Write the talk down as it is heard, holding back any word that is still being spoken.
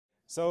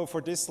So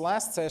for this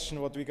last session,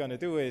 what we're going to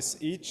do is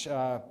each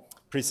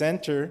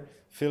presenter,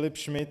 Philipp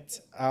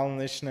Schmidt, Alan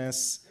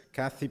Lishnes,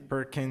 Kathy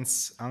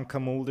Perkins,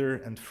 Anka Mulder,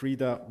 and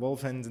Frida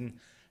Wolfenden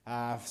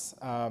have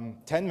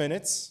 10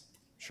 minutes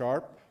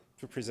sharp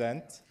to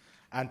present,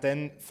 and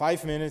then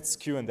 5 minutes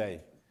Q&A.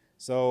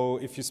 So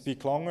if you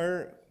speak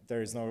longer,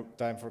 there is no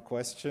time for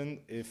question.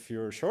 If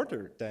you're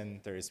shorter,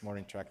 then there is more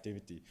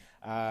interactivity.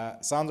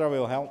 Sandra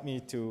will help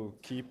me to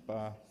keep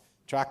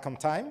track on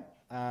time,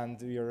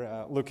 and we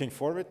are looking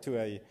forward to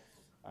a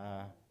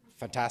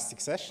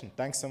fantastic session.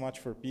 Thanks so much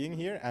for being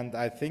here, and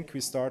I think we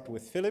start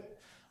with Philipp.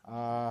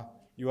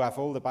 You have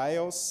all the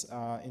bios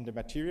in the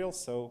material,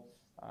 so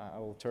I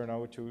will turn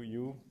over to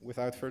you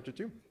without further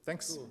ado.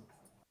 Thanks. Cool.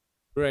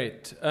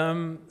 Great.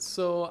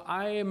 So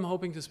I am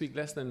hoping to speak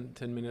less than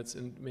 10 minutes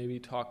and maybe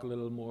talk a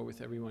little more with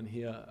everyone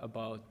here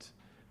about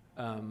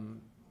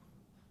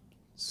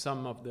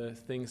some of the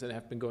things that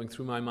have been going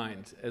through my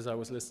mind as I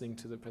was listening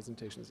to the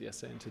presentations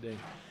yesterday and today.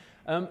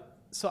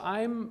 So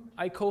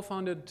I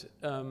co-founded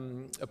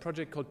a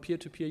project called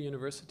Peer-to-Peer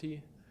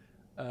University,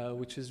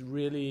 which is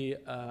really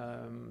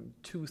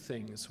two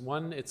things.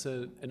 One, it's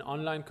an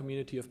online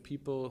community of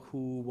people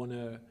who want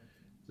to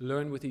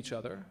learn with each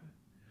other.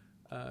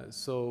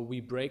 So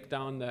we break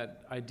down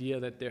that idea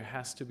that there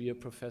has to be a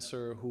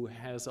professor who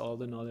has all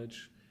the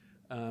knowledge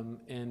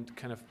and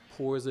kind of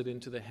pours it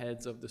into the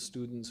heads of the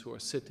students who are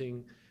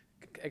sitting,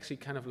 actually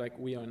kind of like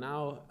we are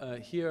now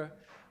here,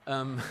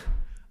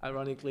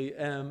 ironically.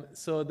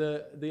 So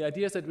the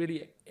idea is that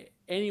really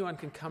anyone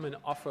can come and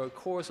offer a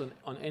course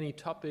on any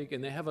topic,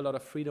 and they have a lot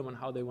of freedom on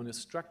how they want to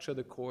structure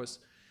the course.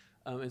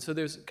 And so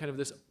there's kind of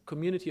this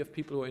community of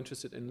people who are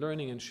interested in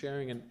learning and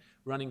sharing and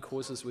running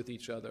courses with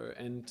each other.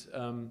 And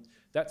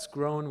that's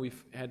grown.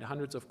 We've had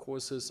hundreds of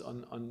courses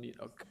on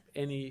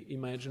any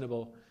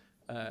imaginable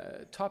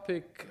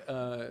topic,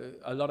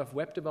 a lot of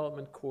web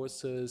development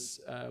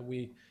courses.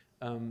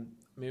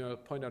 Maybe I'll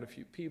point out a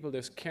few people.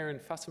 There's Karen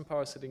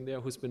Fassenpower sitting there,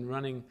 who's been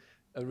running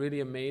a really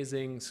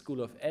amazing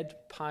School of Ed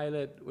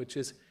pilot, which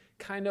is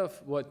kind of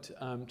what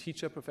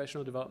teacher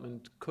professional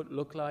development could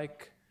look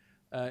like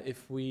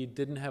if we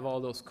didn't have all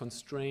those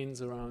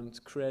constraints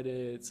around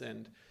credits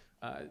and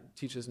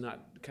teachers not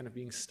kind of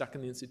being stuck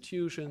in the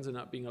institutions and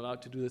not being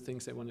allowed to do the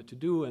things they wanted to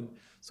do. And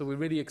so we're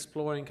really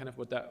exploring kind of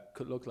what that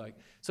could look like.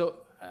 So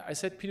I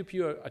said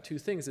P2P are two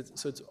things.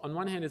 So it's on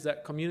one hand, it's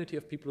that community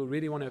of people who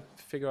really want to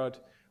figure out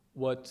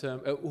what,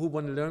 who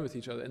want to learn with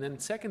each other. And then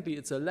secondly,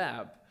 it's a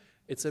lab.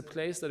 It's a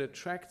place that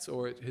attracts,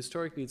 or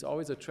historically it's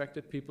always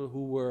attracted people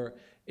who were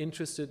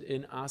interested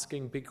in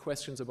asking big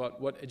questions about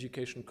what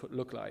education could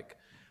look like.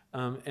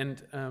 I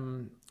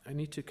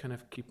need to kind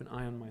of keep an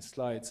eye on my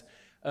slides.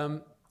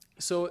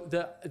 So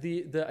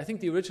I think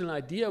the original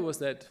idea was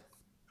that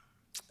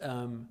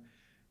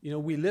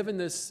we live in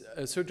this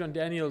Sir John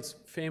Daniels'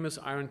 famous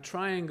iron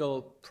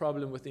triangle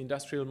problem with the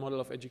industrial model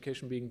of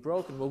education being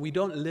broken. Well, we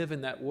don't live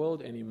in that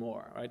world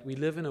anymore, right? We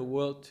live in a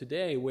world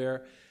today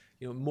where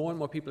more and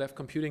more people have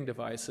computing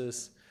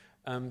devices,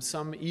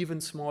 some even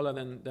smaller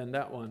than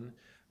that one.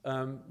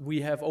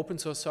 We have open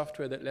source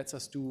software that lets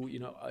us do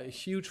a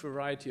huge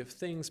variety of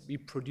things, be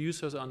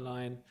producers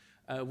online.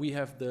 We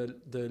have the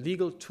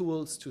legal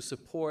tools to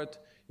support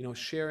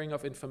sharing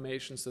of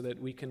information so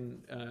that we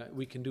can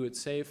do it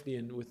safely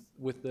and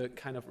with the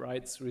kind of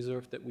rights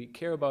reserved that we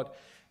care about.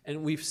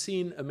 And we've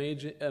seen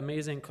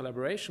amazing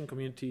collaboration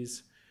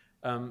communities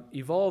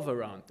evolve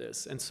around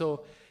this. And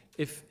so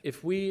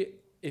if we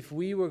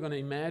were going to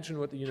imagine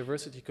what the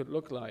university could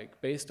look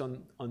like based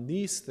on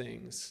these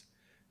things,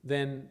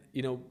 then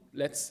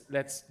let's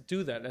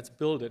do that. Let's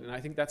build it. And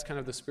I think that's kind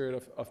of the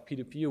spirit of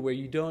P2P, where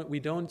we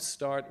don't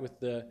start with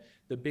the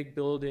big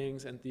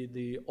buildings and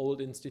the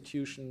old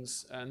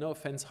institutions. No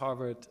offense,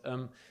 Harvard,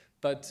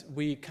 but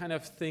we kind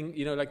of think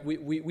like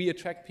we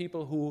attract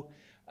people who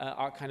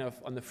are kind of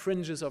on the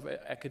fringes of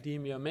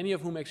academia. Many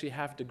of whom actually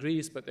have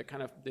degrees, but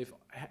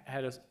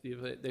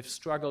they've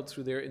struggled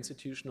through their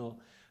institutional.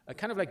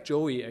 Kind of like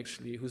Joey,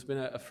 actually, who's been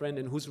a friend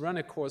and who's run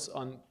a course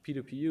on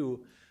P2PU.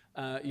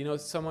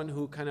 Someone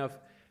who kind of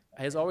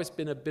has always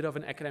been a bit of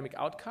an academic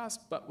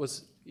outcast, but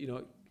was,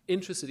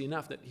 interested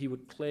enough that he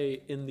would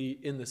play in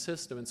the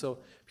system. And so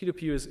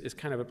P2P is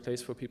kind of a place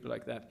for people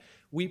like that.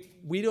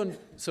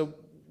 So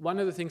one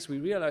of the things we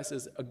realized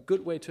is a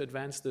good way to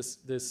advance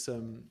this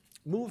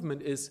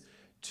movement is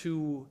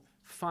to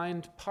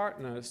find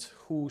partners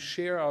who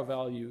share our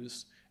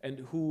values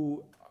and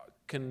who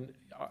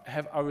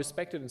are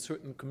respected in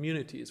certain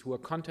communities, who are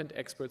content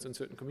experts in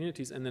certain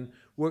communities, and then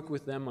work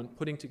with them on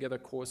putting together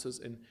courses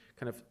in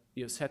kind of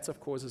sets of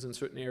courses in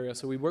certain areas.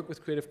 So we work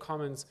with Creative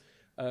Commons,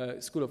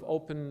 School of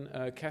Open.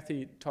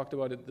 Kathy talked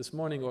about it this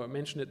morning, or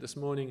mentioned it this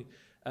morning.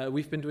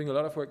 We've been doing a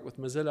lot of work with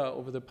Mozilla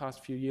over the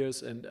past few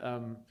years, and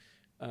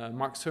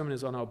Mark Sermon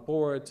is on our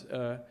board,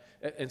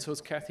 and so is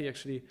Kathy,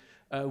 actually.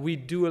 We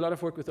do a lot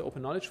of work with the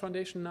Open Knowledge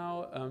Foundation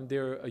now.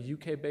 They're a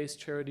UK-based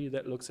charity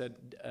that looks at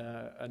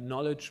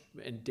knowledge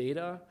and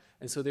data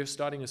And so they're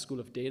starting a school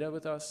of data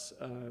with us,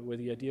 where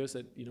the idea is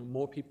that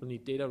more people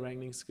need data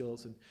wrangling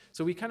skills. And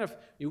so we kind of,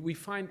 we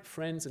find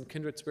friends and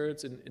kindred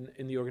spirits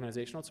in the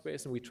organizational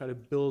space, and we try to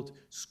build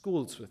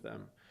schools with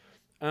them.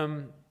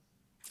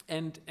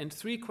 And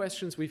three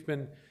questions we've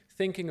been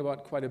thinking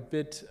about quite a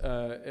bit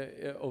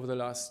over the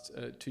last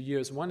 2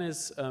 years. One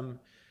is,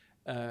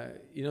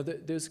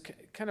 there's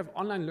kind of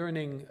online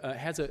learning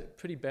has a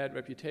pretty bad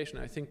reputation.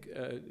 I think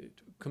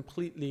it's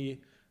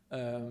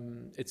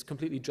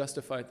completely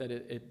justified that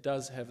it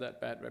does have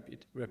that bad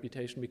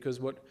reputation, because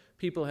what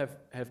people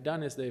have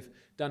done is they've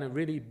done a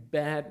really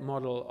bad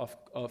model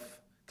of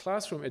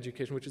classroom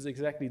education, which is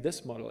exactly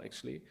this model,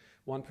 actually.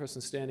 One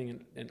person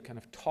standing and kind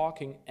of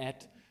talking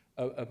at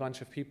a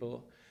bunch of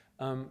people.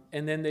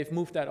 And then they've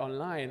moved that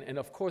online, and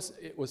of course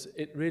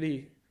it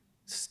really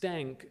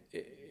stank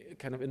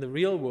kind of in the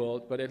real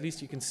world, but at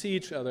least you can see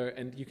each other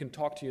and you can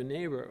talk to your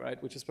neighbor,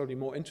 right, which is probably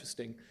more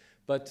interesting.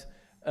 But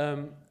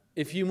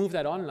if you move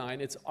that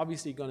online, it's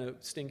obviously going to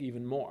stink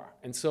even more.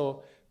 And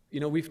so,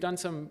 we've done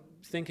some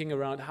thinking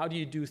around how do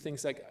you do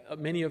things like,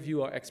 many of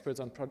you are experts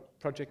on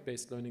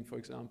project-based learning, for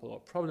example, or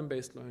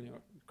problem-based learning,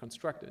 or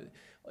constructive.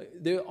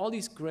 There are all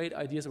these great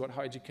ideas about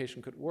how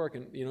education could work,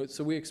 and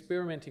so we're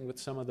experimenting with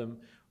some of them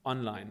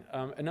online.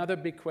 Another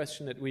big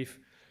question that we've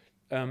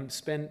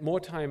spent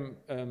more time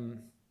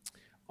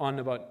on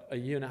about a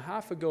year and a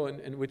half ago,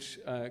 in which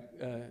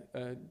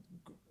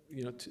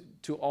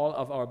to all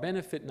of our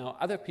benefit now,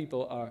 other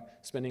people are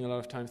spending a lot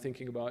of time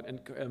thinking about,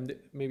 and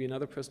maybe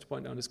another person to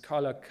point out is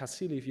Carla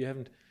Casilli. If you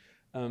haven't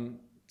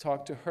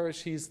talked to her,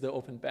 she's the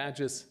Open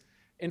Badges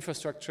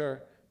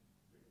infrastructure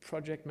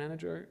project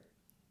manager,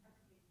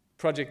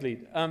 project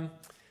lead.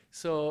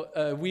 So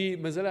we,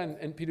 Mozilla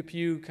and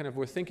P2P, kind of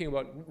were thinking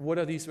about what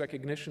are these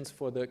recognitions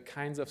for the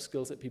kinds of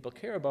skills that people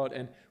care about,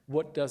 and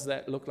what does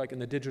that look like in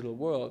the digital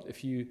world?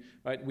 If you,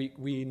 right,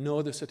 we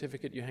know the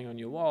certificate you hang on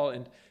your wall,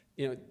 and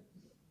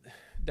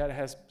that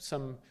has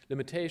some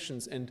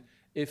limitations. And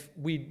if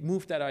we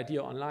move that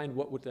idea online,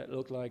 what would that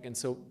look like? And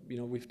so,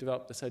 we've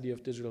developed this idea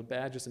of digital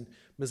badges, and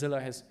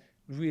Mozilla has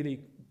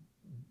really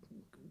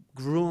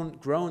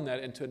grown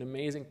that into an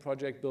amazing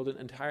project, built an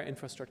entire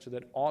infrastructure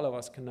that all of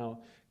us can now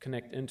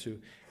connect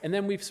into. And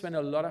then we've spent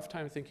a lot of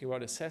time thinking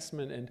about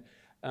assessment,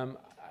 and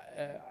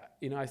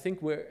I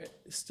think we're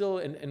still,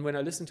 and when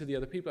I listen to the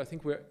other people, I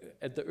think we're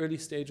at the early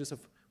stages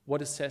of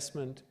what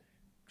assessment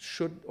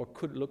should or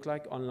could look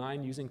like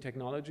online using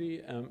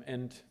technology.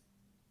 And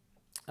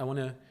I want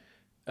to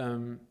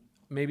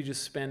maybe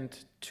just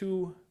spend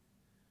two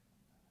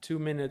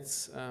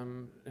minutes.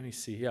 Let me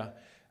see. Yeah.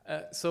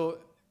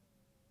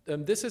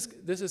 This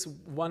is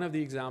one of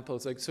the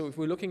examples. So if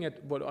we're looking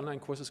at what online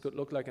courses could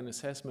look like in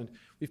assessment,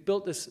 we've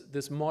built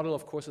this model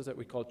of courses that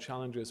we call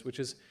challenges, which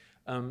is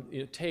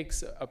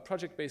takes a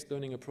project-based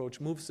learning approach,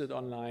 moves it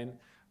online,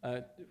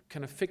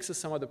 kind of fixes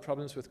some of the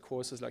problems with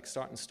courses like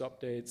start and stop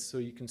dates, so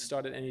you can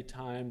start at any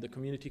time. The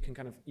community can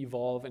kind of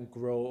evolve and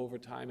grow over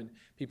time, and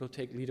people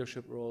take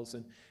leadership roles.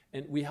 And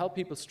we help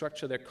people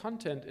structure their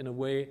content in a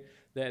way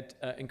that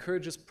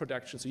encourages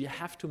production. So you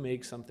have to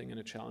make something in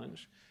a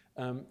challenge.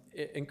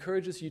 It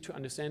encourages you to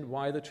understand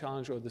why the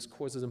challenge or this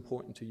course is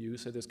important to you.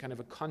 So there's kind of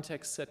a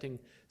context-setting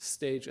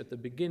stage at the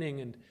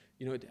beginning, and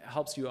it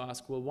helps you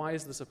ask, well, why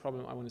is this a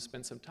problem I want to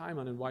spend some time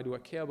on, and why do I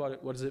care about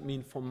it? What does it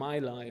mean for my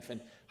life,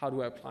 and how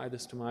do I apply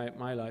this to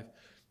my life?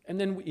 And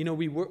then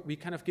we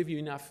kind of give you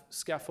enough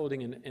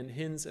scaffolding and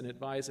hints and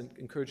advice, and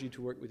encourage you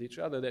to work with each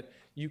other, that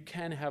you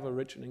can have a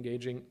rich and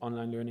engaging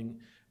online learning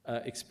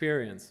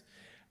experience.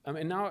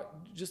 And now,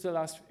 just the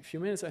last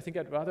few minutes, I think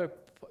I'd rather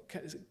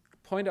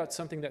point out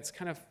something that's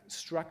kind of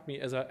struck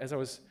me as I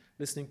was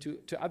listening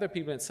to other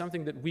people, and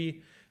something that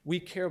we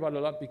care about a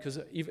lot, because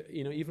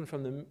even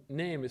from the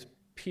name is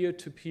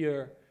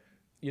peer-to-peer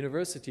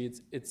university.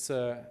 It's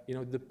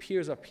the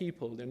peers are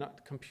people, they're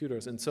not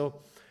computers. And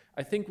so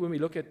I think when we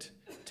look at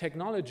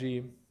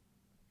technology,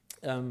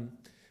 and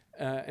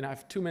I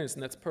have 2 minutes,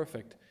 and that's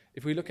perfect.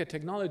 If we look at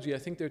technology, I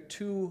think there are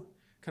two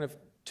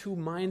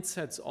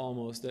mindsets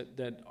almost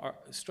that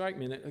strike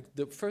me. And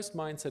the first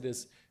mindset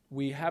is,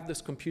 we have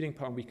this computing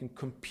power, and we can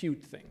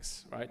compute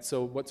things, right?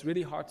 So what's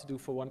really hard to do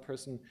for one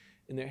person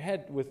in their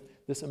head,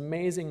 with this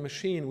amazing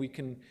machine, we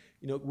can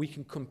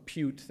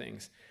compute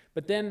things.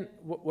 But then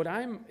what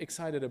I'm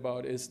excited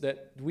about is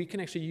that we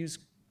can actually use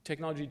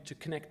technology to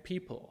connect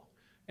people.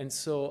 And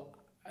so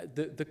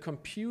the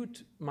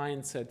compute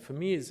mindset for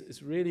me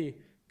is really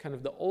kind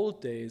of the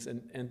old days,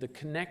 and the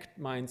connect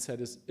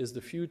mindset is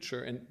the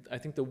future. And I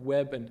think the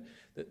web and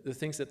the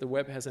things that the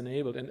web has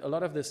enabled, and a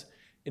lot of this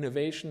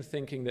innovation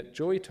thinking that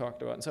Joey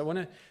talked about. And so I want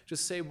to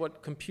just say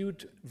what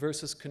compute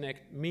versus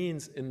connect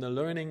means in the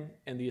learning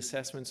and the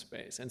assessment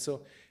space. And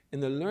so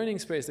in the learning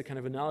space, the kind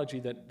of analogy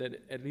that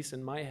at least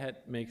in my head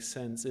makes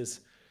sense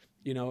is,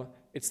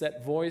 it's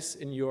that voice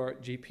in your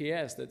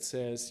GPS that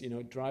says,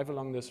 drive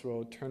along this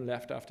road, turn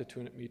left after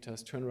 200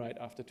 meters, turn right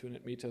after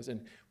 200 meters.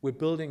 And we're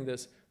building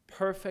this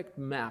perfect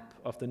map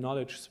of the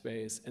knowledge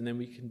space, and then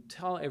we can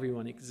tell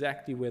everyone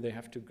exactly where they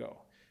have to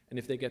go. And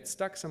if they get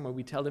stuck somewhere,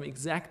 we tell them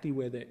exactly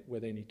where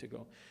they need to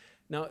go.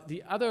 Now,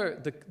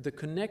 the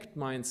connect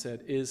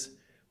mindset is,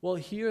 well,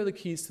 here are the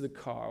keys to the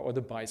car or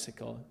the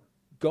bicycle.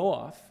 Go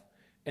off,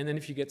 and then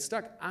if you get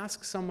stuck,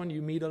 ask someone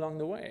you meet along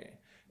the way.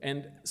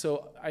 And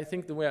so I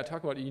think the way I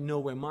talk about it, you know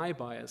where my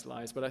bias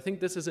lies, but I think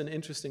this is an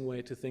interesting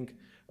way to think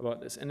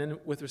about this. And then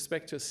with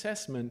respect to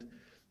assessment,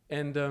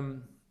 and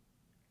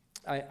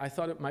I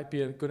thought it might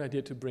be a good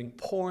idea to bring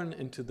porn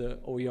into the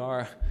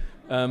OER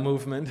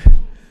movement.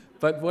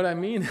 But what I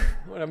mean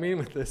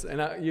with this,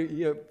 and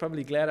you're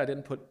probably glad I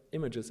didn't put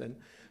images in,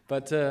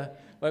 but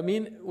what I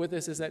mean with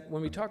this is that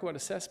when we talk about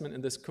assessment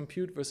in this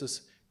compute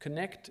versus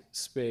connect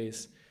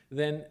space,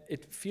 then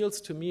it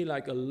feels to me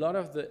like a lot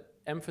of the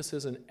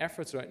emphasis and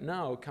efforts right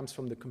now comes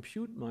from the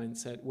compute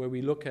mindset, where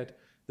we look at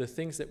the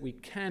things that we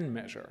can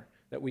measure,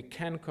 that we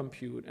can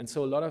compute. And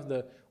so a lot of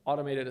the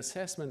automated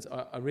assessments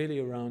are really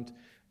around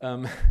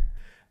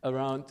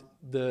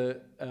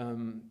the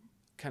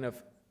kind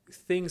of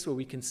things where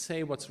we can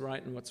say what's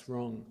right and what's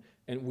wrong,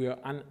 and we are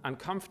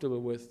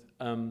uncomfortable with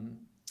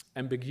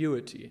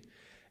ambiguity.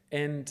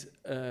 And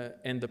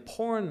the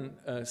porn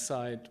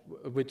side,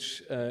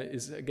 which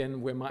is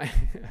again where my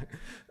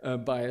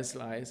bias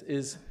lies,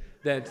 is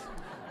that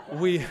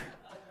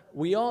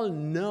we all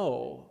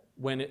know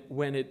when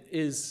it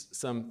is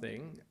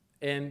something,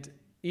 and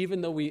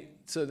even though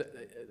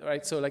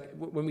like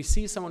when we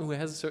see someone who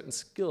has certain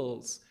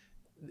skills,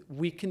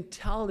 we can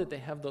tell that they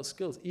have those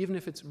skills, even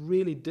if it's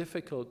really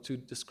difficult to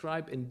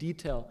describe in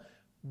detail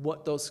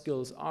what those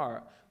skills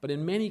are. But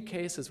in many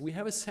cases, we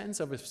have a sense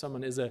of if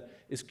someone is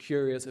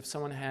curious, if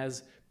someone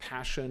has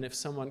passion, if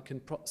someone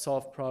can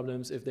solve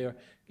problems, if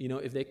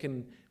they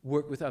can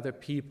work with other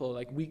people.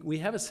 Like we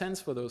have a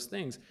sense for those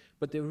things,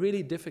 but they're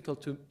really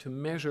difficult to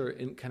measure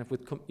in kind of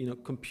with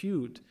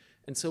compute,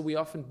 and so we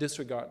often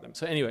disregard them.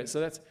 So anyway,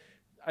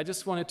 I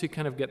just wanted to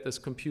kind of get this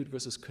compute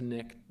versus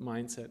connect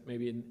mindset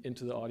maybe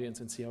into the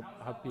audience and see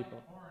how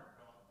people.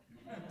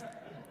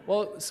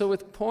 Well, so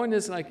with porn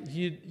is like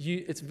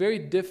it's very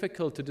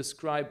difficult to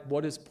describe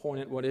what is porn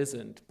and what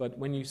isn't, but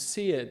when you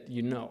see it,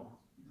 you know.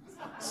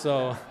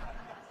 So.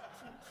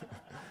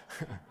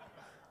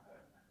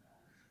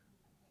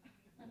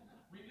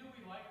 We knew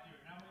we liked you,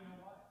 now we know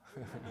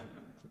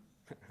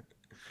why.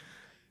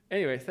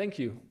 Anyway, thank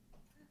you.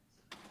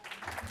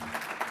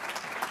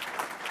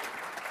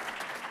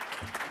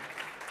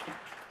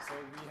 So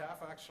we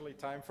have actually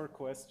time for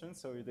questions,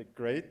 so you did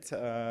great.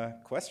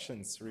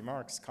 Questions,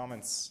 remarks,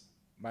 comments.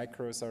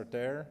 Micros are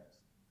there.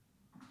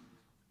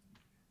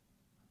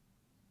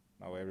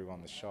 Now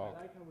everyone is shocked.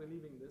 I like how we're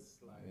leaving this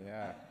slide.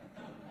 Yeah.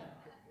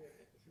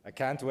 I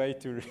can't wait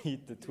to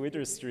read the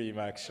Twitter stream,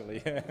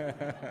 actually.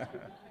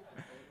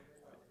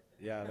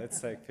 Yeah,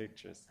 let's take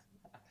pictures.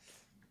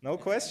 No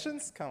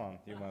questions? Come on,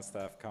 you must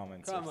have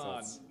comments. Come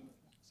on,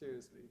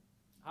 seriously.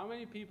 How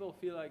many people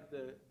feel like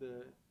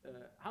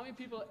how many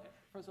people,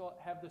 first of all,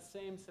 have the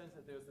same sense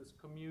that there's this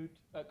compute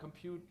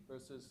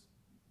versus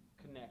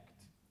connect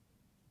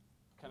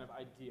kind of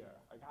idea?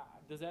 Like,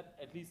 does that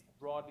at least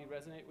broadly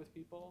resonate with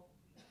people?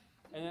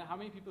 And then how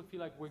many people feel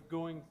like we're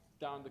going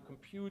down the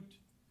compute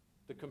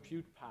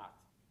path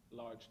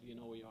largely in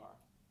OER?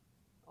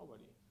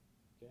 Nobody.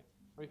 Okay.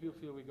 How many people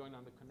feel we're going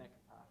down the connect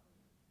path?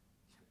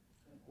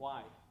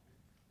 Why?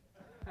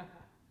 Well,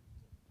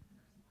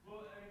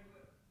 I mean,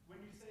 when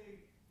you say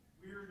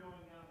we're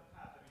going down the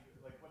path, I mean,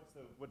 like,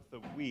 what's the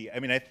we? I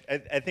mean,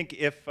 I think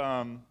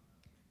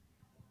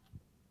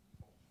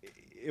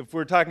if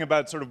we're talking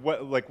about sort of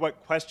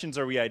what questions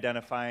are we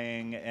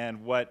identifying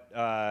and what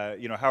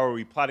how are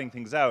we plotting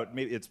things out,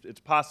 maybe it's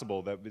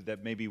possible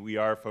that maybe we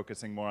are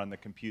focusing more on the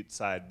compute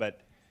side.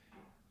 But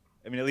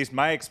I mean, at least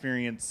my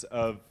experience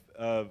of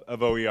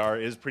OER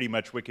is pretty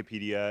much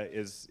Wikipedia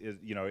is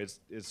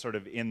sort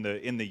of in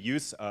the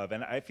use of,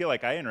 and I feel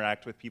like I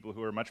interact with people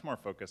who are much more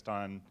focused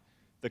on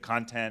the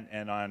content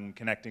and on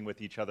connecting with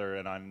each other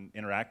and on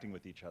interacting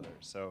with each other.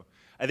 So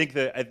I think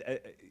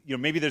that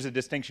maybe there's a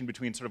distinction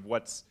between sort of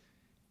what's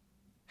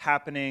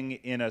happening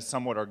in a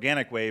somewhat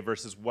organic way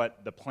versus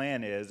what the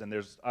plan is, and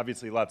there's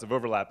obviously lots of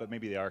overlap, but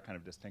maybe they are kind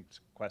of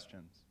distinct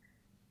questions.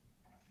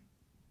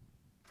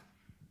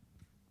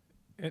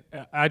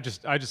 I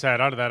just add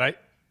on to that.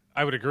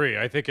 I would agree.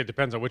 I think it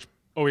depends on which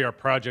OER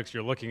projects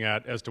you're looking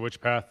at as to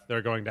which path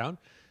they're going down.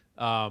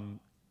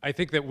 I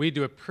think that we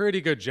do a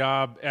pretty good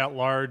job at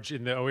large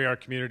in the OER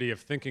community of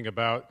thinking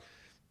about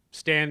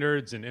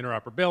standards and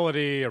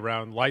interoperability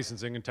around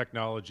licensing and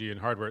technology and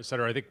hardware, et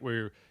cetera. I think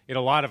we're in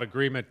a lot of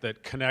agreement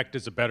that Connect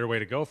is a better way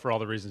to go for all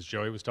the reasons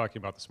Joey was talking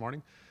about this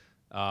morning.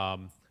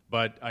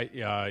 But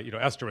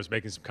Esther was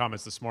making some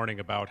comments this morning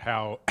about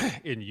how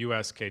in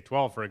US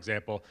K-12, for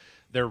example,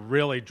 they're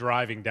really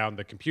driving down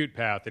the compute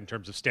path in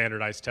terms of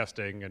standardized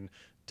testing and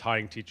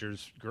tying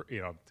teachers,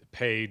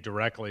 pay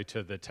directly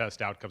to the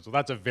test outcomes. So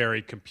that's a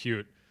very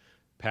compute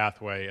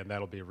pathway, and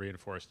that'll be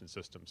reinforced in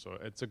systems. So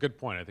it's a good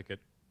point. I think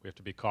we have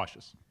to be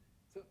cautious.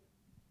 So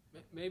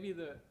maybe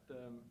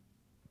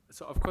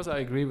so of course I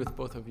agree with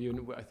both of you,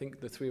 and I think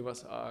the three of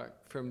us are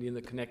firmly in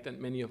the Connect, and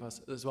many of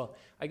us as well.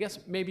 I guess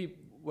maybe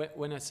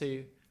when I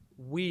say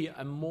we,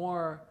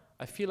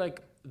 I feel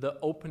like the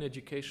open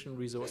education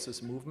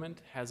resources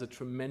movement has a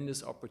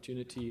tremendous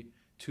opportunity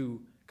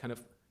to kind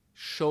of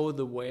show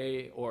the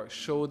way or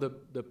show the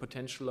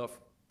potential of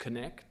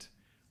connect,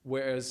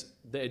 whereas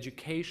the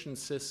education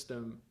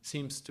system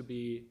seems to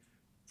be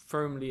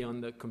firmly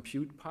on the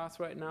compute path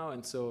right now.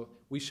 And so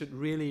we should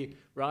really,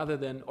 rather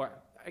than, or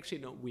actually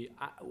no,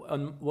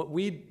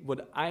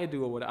 what I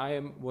do or what I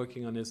am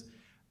working on is,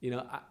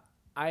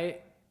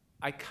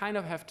 I kind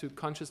of have to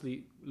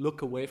consciously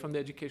look away from the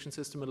education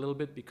system a little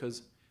bit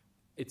because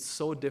it's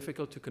so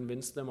difficult to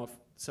convince them of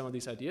some of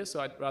these ideas. So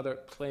I'd rather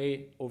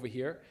play over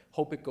here,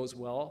 hope it goes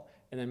well,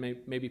 and then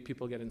maybe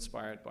people get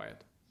inspired by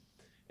it.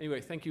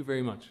 Anyway, thank you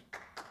very much.